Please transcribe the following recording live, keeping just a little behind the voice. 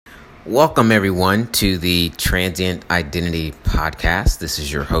Welcome, everyone, to the Transient Identity Podcast. This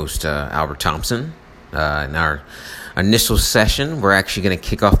is your host, Albert Thompson. In our initial session, we're actually going to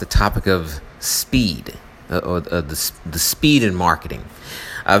kick off the topic of speed, or the speed in marketing.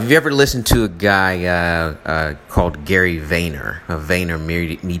 Have you ever listened to a guy called Gary Vayner of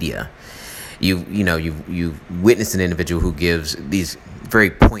VaynerMedia? You've witnessed an individual who gives these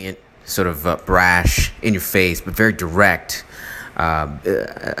very poignant, sort of brash, in your face, but very direct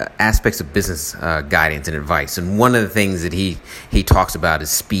aspects of business guidance and advice. And one of the things that he talks about is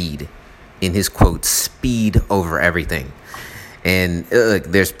speed. In his quote, speed over everything. And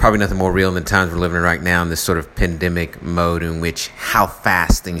there's probably nothing more real than the times we're living in right now, in this sort of pandemic mode in which how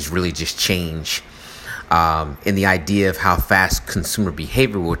fast things really just change. And the idea of how fast consumer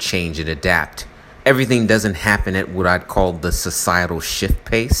behavior will change and adapt. Everything doesn't happen at what I'd call the societal shift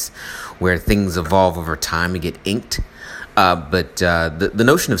pace, where things evolve over time and get inked. But the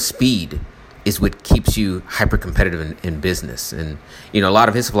notion of speed is what keeps you hyper competitive in business. And, a lot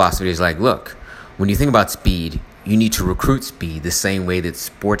of his philosophy is like, look, when you think about speed, you need to recruit speed the same way that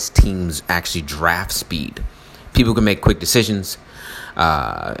sports teams actually draft speed. People can make quick decisions.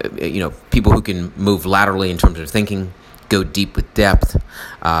 People who can move laterally in terms of thinking, go deep with depth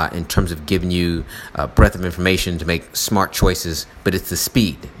in terms of giving you a breadth of information to make smart choices. But it's the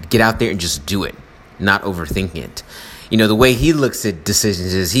speed. Get out there and just do it, not overthinking it. The way he looks at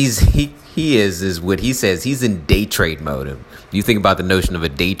decisions is he is what he says. He's in day trade mode. You think about the notion of a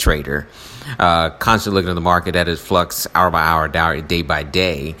day trader, constantly looking at the market at its flux, hour by hour, day by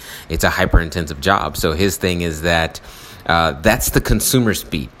day. It's a hyper intensive job. So his thing is that that's the consumer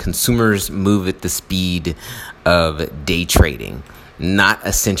speed. Consumers move at the speed of day trading, not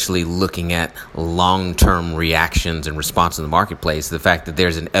essentially looking at long-term reactions and response in the marketplace. The fact that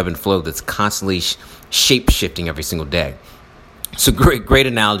there's an ebb and flow that's constantly shape-shifting every single day. So great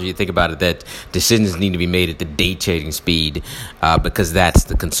analogy to think about it, that decisions need to be made at the day trading speed because that's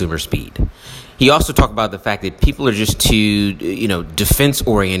the consumer speed. He also talked about the fact that people are just too,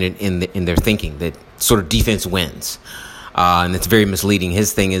 defense-oriented in their thinking, that sort of defense wins. And it's very misleading.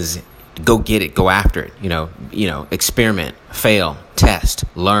 His thing is, go get it, go after it, experiment, fail, test,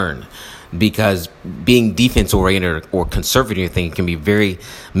 learn, because being defense oriented or conservative thinking can be very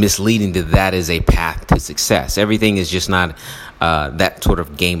misleading that is a path to success. Everything is just not that sort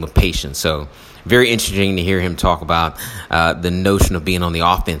of game of patience. So very interesting to hear him talk about the notion of being on the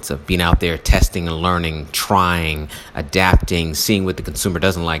offensive, being out there testing and learning, trying, adapting, seeing what the consumer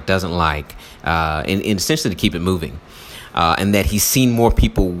doesn't like, and essentially to keep it moving. And that he's seen more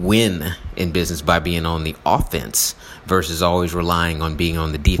people win in business by being on the offense versus always relying on being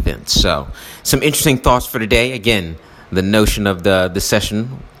on the defense. So some interesting thoughts for today. Again, the notion of the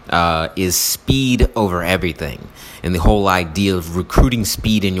session is speed over everything. And the whole idea of recruiting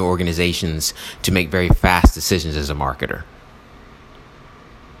speed in your organizations to make very fast decisions as a marketer.